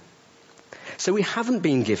out. So we haven't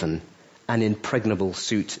been given an impregnable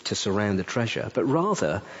suit to surround the treasure, but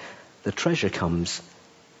rather the treasure comes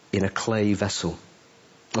in a clay vessel.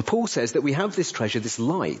 And Paul says that we have this treasure, this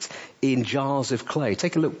light, in jars of clay.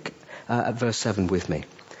 Take a look at verse 7 with me.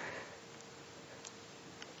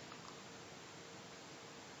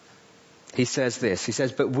 He says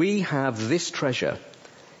this, but we have this treasure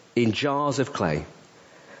in jars of clay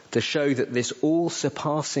to show that this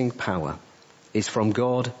all-surpassing power is from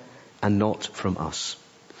God and not from us.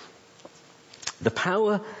 The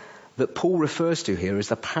power that Paul refers to here is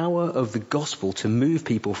the power of the gospel to move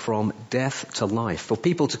people from death to life, for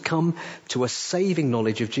people to come to a saving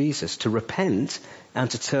knowledge of Jesus, to repent and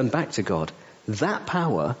to turn back to God. That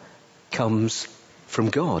power comes from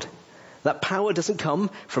God. That power doesn't come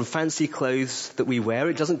from fancy clothes that we wear.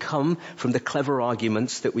 It doesn't come from the clever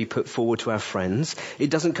arguments that we put forward to our friends.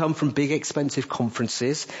 It doesn't come from big expensive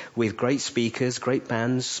conferences with great speakers, great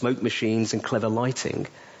bands, smoke machines and clever lighting.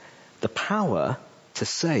 The power to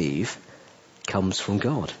save comes from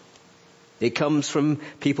God. It comes from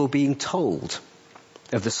people being told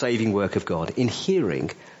of the saving work of God, in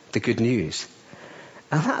hearing the good news.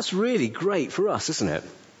 And that's really great for us, isn't it?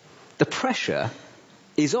 The pressure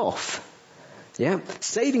is off. Yeah,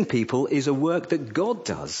 saving people is a work that God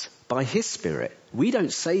does by his Spirit. We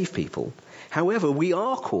don't save people. However, we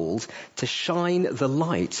are called to shine the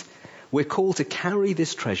light. We're called to carry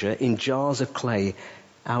this treasure in jars of clay,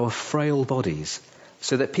 our frail bodies,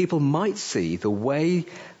 so that people might see the way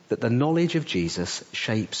that the knowledge of Jesus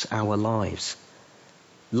shapes our lives.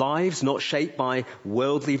 Lives not shaped by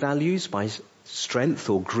worldly values, by strength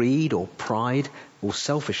or greed or pride or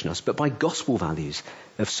selfishness, but by gospel values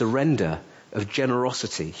of surrender, of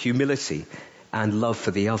generosity, humility, and love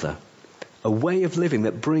for the other. A way of living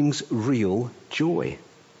that brings real joy.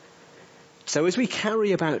 So as we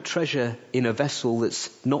carry about treasure in a vessel that's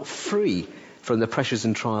not free from the pressures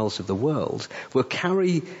and trials of the world, we'll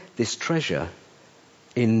carry this treasure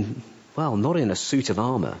in, not in a suit of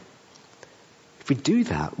armour. If we do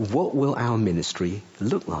that, what will our ministry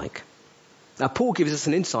look like? Now, Paul gives us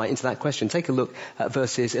an insight into that question. Take a look at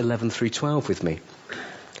verses 11 through 12 with me.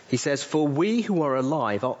 He says, "For we who are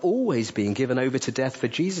alive are always being given over to death for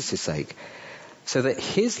Jesus' sake, so that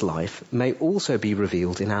his life may also be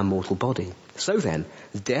revealed in our mortal body. So then,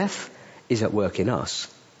 death is at work in us,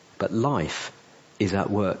 but life is at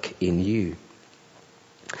work in you.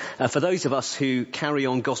 For those of us who carry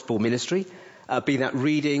on gospel ministry, be that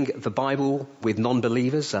reading the Bible with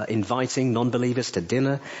non-believers, inviting non-believers to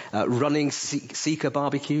dinner, running seeker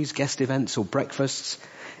barbecues, guest events or breakfasts,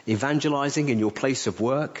 evangelizing in your place of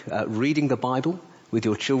work, reading the Bible with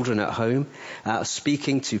your children at home,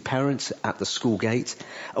 speaking to parents at the school gate,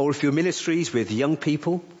 or if your ministries with young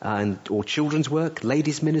people or children's work,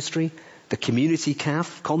 ladies ministry, the community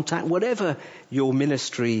CAF, contact, whatever your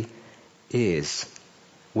ministry is,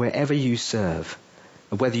 wherever you serve,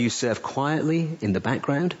 whether you serve quietly in the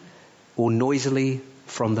background or noisily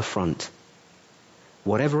from the front,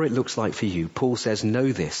 whatever it looks like for you, Paul says,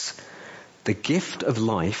 know this, the gift of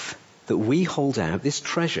life that we hold out, this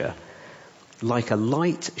treasure, like a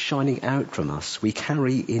light shining out from us, we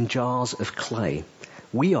carry in jars of clay.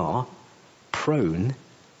 We are prone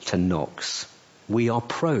to knocks. We are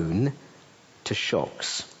prone to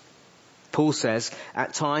shocks. Paul says,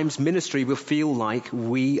 at times ministry will feel like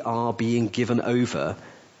we are being given over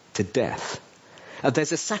to death.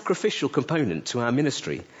 There's a sacrificial component to our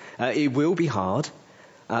ministry. It will be hard,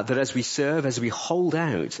 that as we serve, as we hold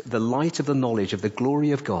out the light of the knowledge of the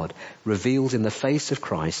glory of God revealed in the face of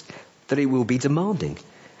Christ, that it will be demanding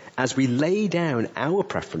as we lay down our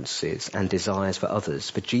preferences and desires for others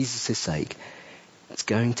for Jesus' sake. It's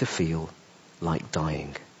going to feel like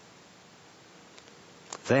dying.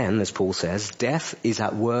 Then, as Paul says, death is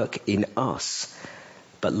at work in us,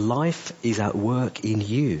 but life is at work in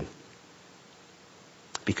you.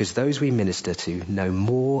 Because those we minister to know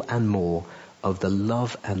more and more of the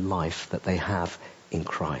love and life that they have in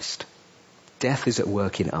Christ. Death is at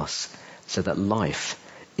work in us, so that life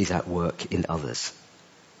is at work in others.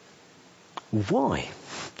 Why?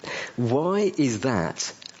 Why is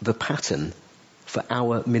that the pattern for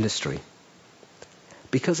our ministry?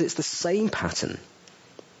 Because it's the same pattern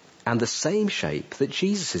and the same shape that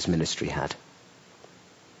Jesus' ministry had.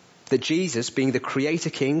 That Jesus, being the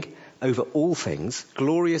Creator King over all things,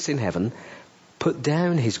 glorious in heaven, put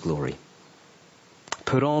down his glory,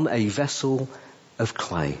 put on a vessel of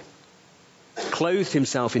clay, clothed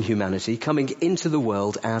himself in humanity, coming into the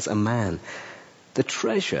world as a man. The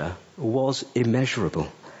treasure was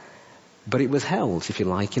immeasurable, but it was held, if you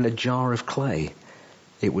like, in a jar of clay.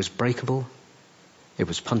 It was breakable, it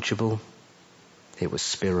was punchable, it was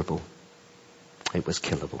spearable, it was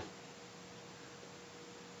killable.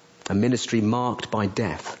 A ministry marked by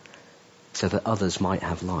death so that others might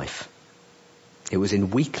have life. It was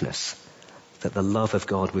in weakness that the love of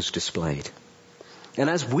God was displayed. And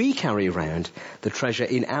as we carry around the treasure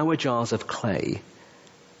in our jars of clay,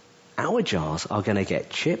 our jars are going to get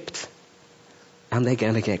chipped and they're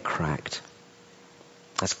going to get cracked.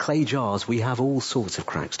 As clay jars, we have all sorts of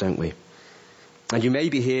cracks, don't we? And you may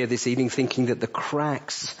be here this evening thinking that the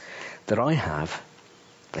cracks that I have,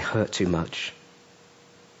 they hurt too much.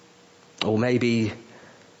 Or maybe,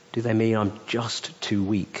 do they mean I'm just too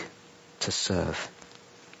weak to serve?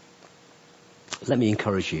 Let me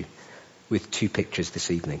encourage you with two pictures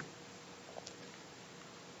this evening.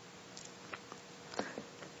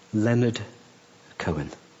 Leonard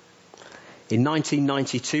Cohen. In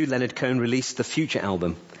 1992, Leonard Cohen released the Future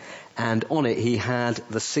album, and on it he had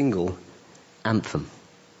the single Anthem.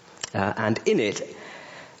 And in it,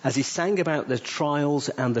 as he sang about the trials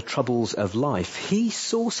and the troubles of life, he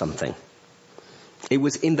saw something. It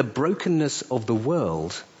was in the brokenness of the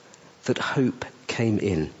world that hope came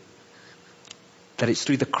in. That it's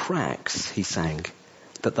through the cracks, he sang,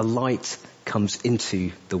 that the light comes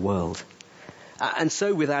into the world. And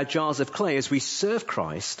so with our jars of clay, as we serve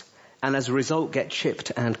Christ, and as a result get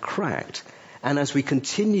chipped and cracked, and as we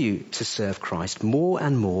continue to serve Christ, more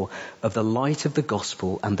and more of the light of the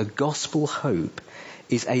gospel and the gospel hope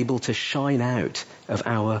is able to shine out of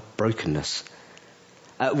our brokenness.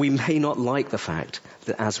 We may not like the fact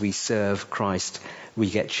that as we serve Christ,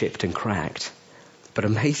 we get chipped and cracked. But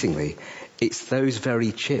amazingly, it's those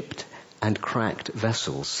very chipped and cracked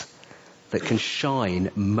vessels that can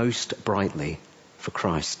shine most brightly for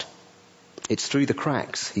Christ. It's through the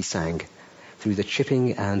cracks, he sang, through the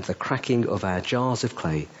chipping and the cracking of our jars of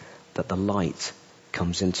clay, that the light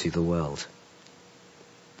comes into the world.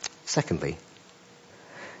 Secondly,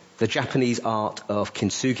 the Japanese art of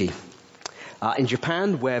kintsugi. In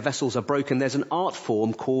Japan, where vessels are broken, there's an art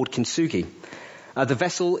form called kintsugi. The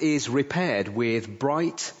vessel is repaired with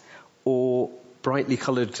brightly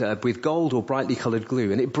coloured, with gold or brightly coloured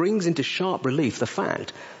glue, and it brings into sharp relief the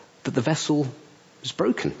fact that the vessel is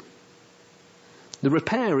broken. The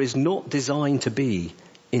repair is not designed to be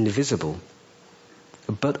invisible.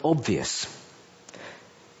 but obvious.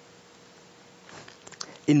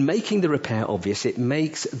 In making the repair obvious, it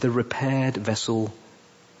makes the repaired vessel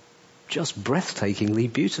just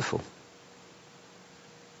breathtakingly beautiful.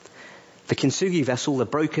 The kintsugi vessel, the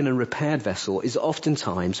broken and repaired vessel, is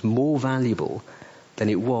oftentimes more valuable than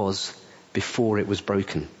it was before it was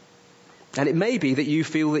broken. And it may be that you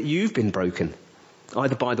feel that you've been broken,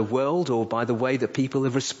 either by the world or by the way that people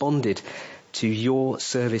have responded to your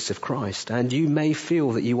service of Christ. And you may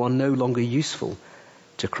feel that you are no longer useful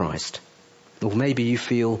to Christ. Or maybe you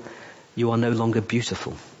feel you are no longer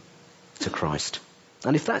beautiful to Christ.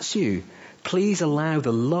 And if that's you, please allow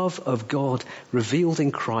the love of God revealed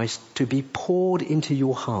in Christ to be poured into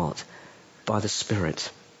your heart by the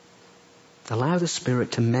Spirit. Allow the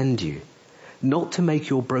Spirit to mend you, not to make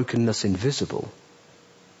your brokenness invisible,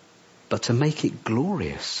 but to make it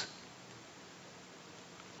glorious.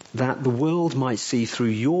 That the world might see through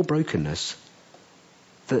your brokenness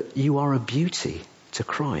that you are a beauty to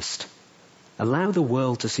Christ. Allow the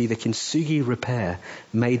world to see the kintsugi repair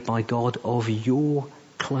made by God of your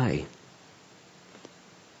clay.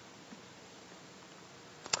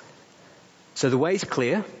 So the way is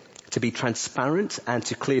clear, to be transparent and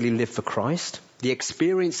to clearly live for Christ. The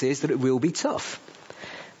experience is that it will be tough.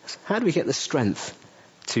 How do we get the strength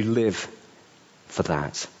to live for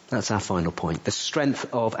that? That's our final point. The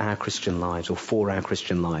strength of our Christian lives, or for our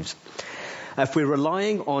Christian lives. If we're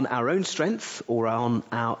relying on our own strength or on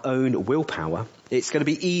our own willpower, it's going to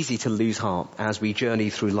be easy to lose heart as we journey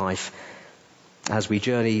through life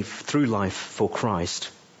for Christ.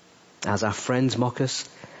 As our friends mock us,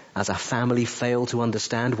 as our family fail to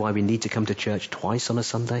understand why we need to come to church twice on a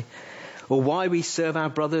Sunday, or why we serve our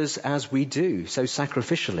brothers as we do, so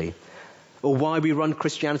sacrificially, or why we run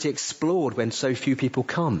Christianity Explored when so few people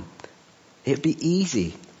come. It'd be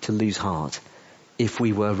easy to lose heart if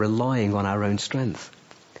we were relying on our own strength.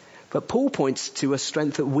 But Paul points to a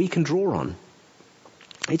strength that we can draw on.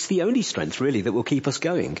 It's the only strength, really, that will keep us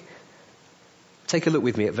going. Take a look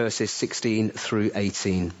with me at verses 16 through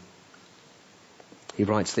 18. He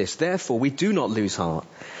writes this, "Therefore we do not lose heart.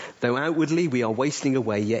 Though outwardly we are wasting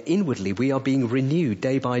away, yet inwardly we are being renewed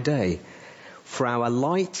day by day. For our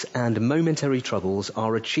light and momentary troubles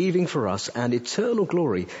are achieving for us an eternal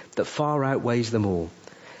glory that far outweighs them all.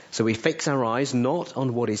 So we fix our eyes not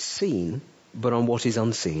on what is seen, but on what is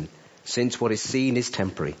unseen, since what is seen is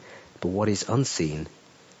temporary, but what is unseen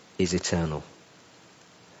is eternal."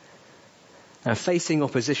 Now, facing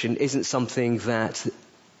opposition isn't something that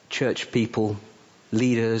church people,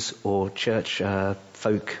 leaders or church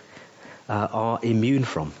folk are immune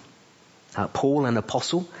from. Paul, an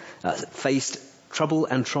apostle, faced trouble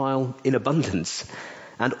and trial in abundance.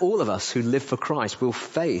 And all of us who live for Christ will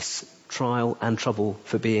face trial and trouble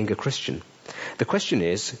for being a Christian. The question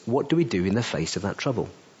is, what do we do in the face of that trouble?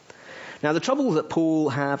 Now, the trouble that Paul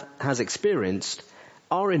has experienced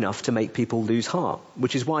are enough to make people lose heart,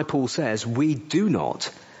 which is why Paul says we do not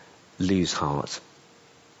lose heart.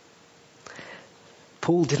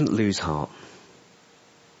 Paul didn't lose heart.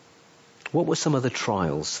 What were some of the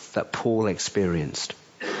trials that Paul experienced?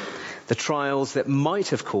 The trials that might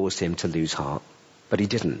have caused him to lose heart, but he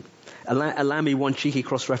didn't. Allow me one cheeky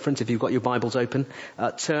cross-reference if you've got your Bibles open.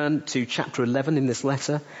 Turn to chapter 11 in this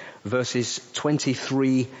letter, verses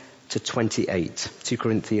 23 to 28. 2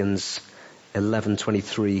 Corinthians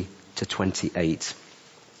 11:23 to 28.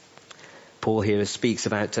 Paul here speaks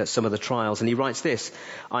about some of the trials, and he writes this,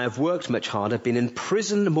 "I have worked much harder, been in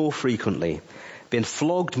prison more frequently, been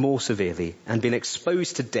flogged more severely, and been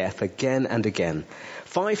exposed to death again and again.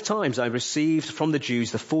 5 times I received from the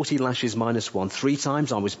Jews the 40 lashes minus 1. 3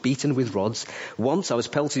 times I was beaten with rods. Once I was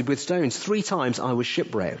pelted with stones. 3 times I was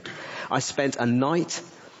shipwrecked. I spent a night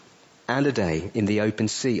and a day in the open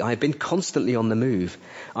sea. I have been constantly on the move.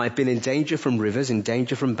 I have been in danger from rivers, in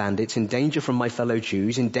danger from bandits, in danger from my fellow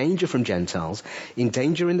Jews, in danger from Gentiles, in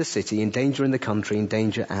danger in the city, in danger in the country, in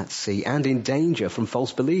danger at sea, and in danger from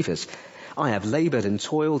false believers. I have labored and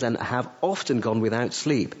toiled and have often gone without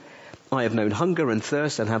sleep. I have known hunger and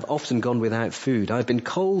thirst and have often gone without food. I have been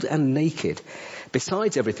cold and naked.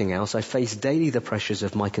 Besides everything else, I face daily the pressures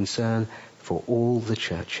of my concern for all the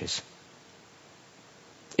churches."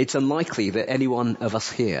 It's unlikely that any one of us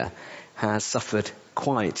here has suffered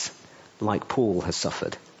quite like Paul has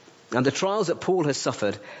suffered. And the trials that Paul has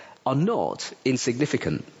suffered are not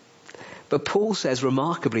insignificant. But Paul says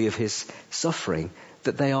remarkably of his suffering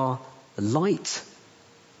that they are light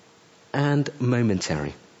and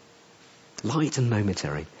momentary. Light and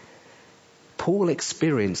momentary. Paul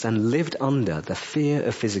experienced and lived under the fear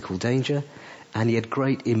of physical danger, and he had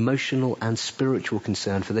great emotional and spiritual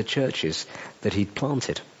concern for the churches that he'd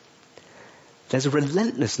planted. There's a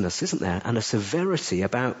relentlessness, isn't there, and a severity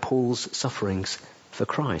about Paul's sufferings for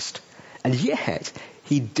Christ. And yet,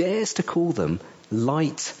 he dares to call them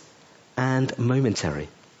light and momentary.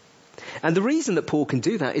 And the reason that Paul can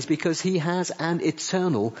do that is because he has an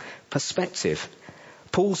eternal perspective.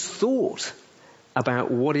 Paul's thought about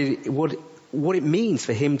what it means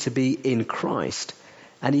for him to be in Christ,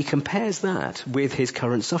 and he compares that with his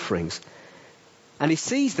current sufferings. And he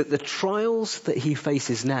sees that the trials that he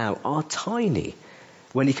faces now are tiny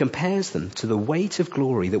when he compares them to the weight of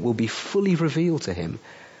glory that will be fully revealed to him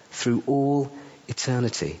through all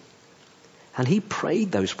eternity. And he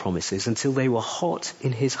prayed those promises until they were hot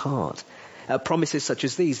in his heart. Promises such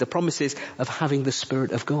as these, the promises of having the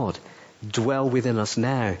Spirit of God dwell within us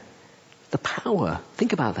now. The power,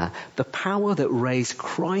 think about that, the power that raised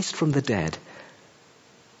Christ from the dead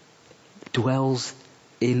dwells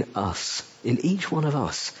in us, in each one of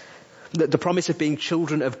us. The promise of being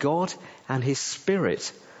children of God and His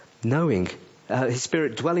Spirit His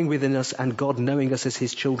Spirit dwelling within us and God knowing us as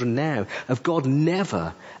His children now, of God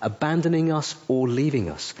never abandoning us or leaving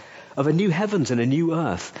us, of a new heavens and a new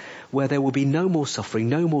earth where there will be no more suffering,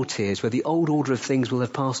 no more tears, where the old order of things will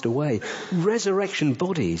have passed away, resurrection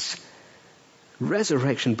bodies,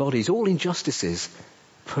 all injustices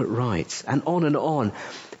put right, and on and on.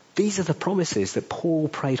 These are the promises that Paul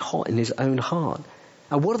prayed hot in his own heart.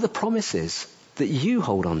 And what are the promises that you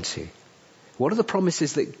hold on to? What are the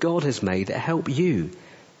promises that God has made that help you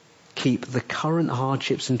keep the current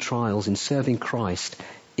hardships and trials in serving Christ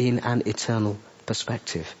in an eternal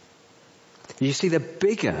perspective? You see, the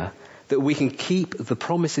bigger that we can keep the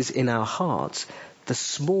promises in our hearts, the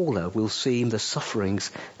smaller will seem the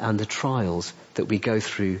sufferings and the trials that we go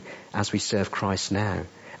through as we serve Christ now.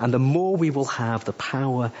 And the more we will have the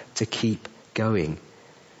power to keep going.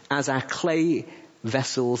 As our clay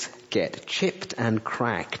vessels get chipped and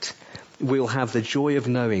cracked, we'll have the joy of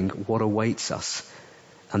knowing what awaits us.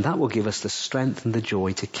 And that will give us the strength and the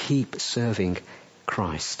joy to keep serving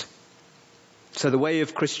Christ. So the way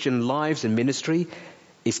of Christian lives and ministry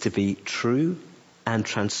is to be true and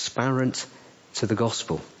transparent to the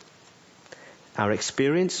gospel. Our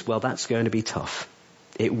experience, well, that's going to be tough.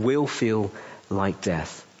 It will feel like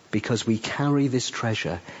death because we carry this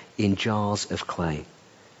treasure in jars of clay.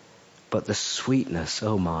 But the sweetness,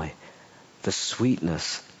 oh my, the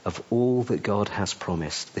sweetness of all that God has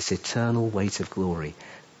promised, this eternal weight of glory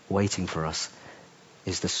waiting for us,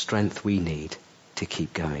 is the strength we need to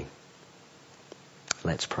keep going.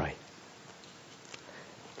 Let's pray.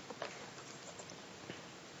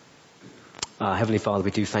 Heavenly Father,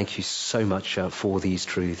 we do thank you so much for these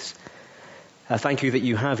truths. Thank you that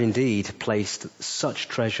you have indeed placed such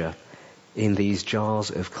treasure in these jars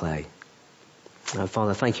of clay.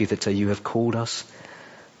 Father, thank you that you have called us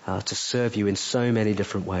to serve you in so many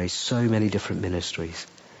different ways, so many different ministries.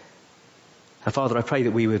 Father, I pray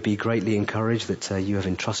that we would be greatly encouraged that you have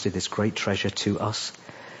entrusted this great treasure to us.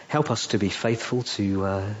 Help us to be faithful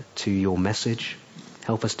to your message.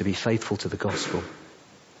 Help us to be faithful to the gospel.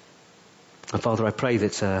 And Father, I pray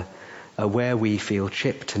that where we feel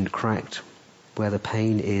chipped and cracked, where the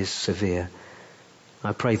pain is severe,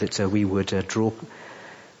 I pray that we would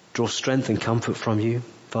draw strength and comfort from you.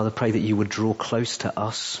 Father, pray that you would draw close to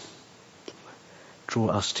us, draw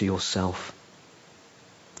us to yourself.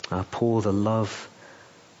 Pour the love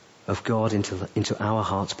of God into our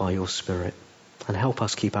hearts by your Spirit, and help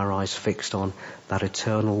us keep our eyes fixed on that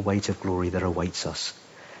eternal weight of glory that awaits us.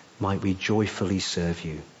 Might we joyfully serve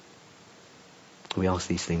you. We ask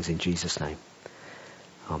these things in Jesus' name.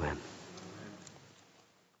 Amen.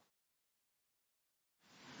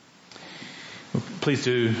 Please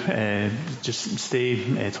do just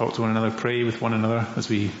stay, talk to one another, pray with one another as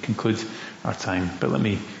we conclude our time. But let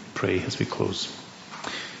me pray as we close.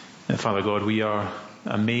 Father God, we are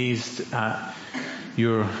amazed at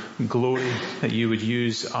your glory, that you would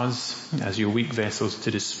use us as your weak vessels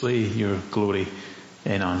to display your glory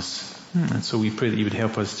in us. And so we pray that you would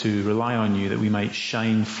help us to rely on you, that we might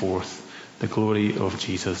shine forth the glory of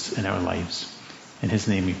Jesus in our lives. In his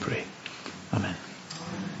name we pray. Amen.